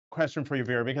question for you,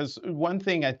 Vera, because one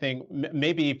thing I think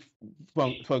maybe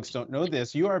folks don't know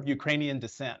this, you are of Ukrainian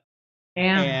descent. I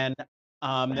am. And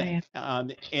um, I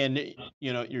am. and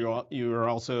you're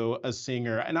also a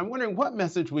singer, and I'm wondering what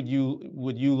message would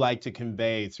you like to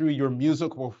convey through your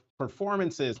musical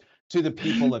performances to the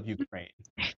people of Ukraine?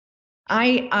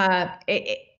 I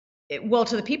well,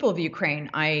 to the people of Ukraine,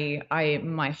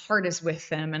 my heart is with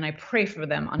them, and I pray for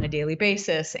them on a daily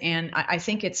basis. And I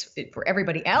think for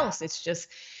everybody else, it's just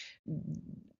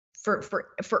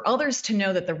for others to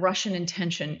know that the Russian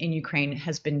intention in Ukraine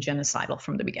has been genocidal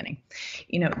from the beginning.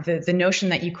 The notion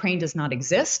that Ukraine does not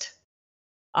exist,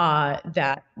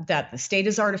 that the state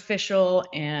is artificial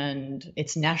and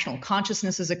its national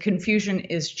consciousness is a confusion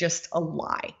is just a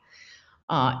lie.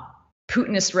 Uh,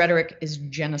 Putinist rhetoric is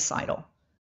genocidal.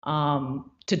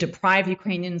 To deprive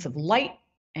Ukrainians of light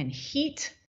and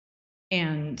heat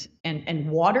and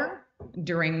water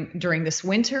during this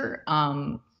winter,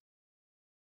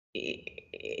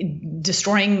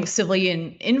 destroying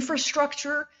civilian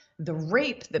infrastructure, the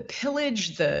rape, the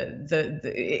pillage,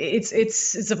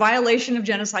 it's a violation of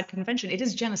genocide convention. It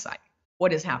is genocide.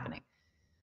 What is happening?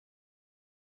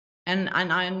 And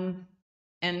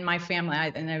my family,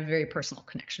 and I have a very personal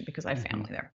connection because I have Hmm. family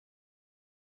there.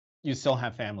 You still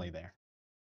have family there.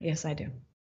 Yes, I do.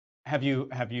 Have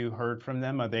you heard from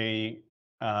them? Are they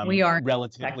We are in contact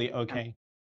relatively with them. okay?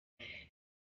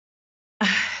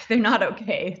 They're not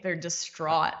okay. They're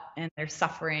distraught and they're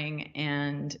suffering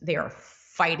and they are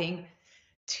fighting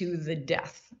to the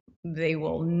death. They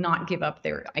will not give up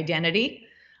their identity.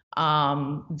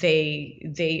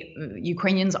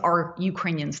 Ukrainians are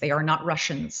Ukrainians. They are not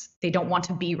Russians. They don't want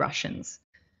to be Russians.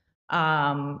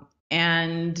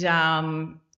 And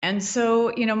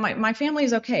so, my family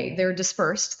is okay. They're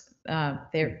dispersed.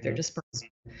 They're Mhm. dispersed,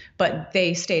 but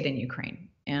they stayed in Ukraine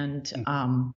and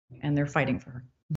they're fighting for her.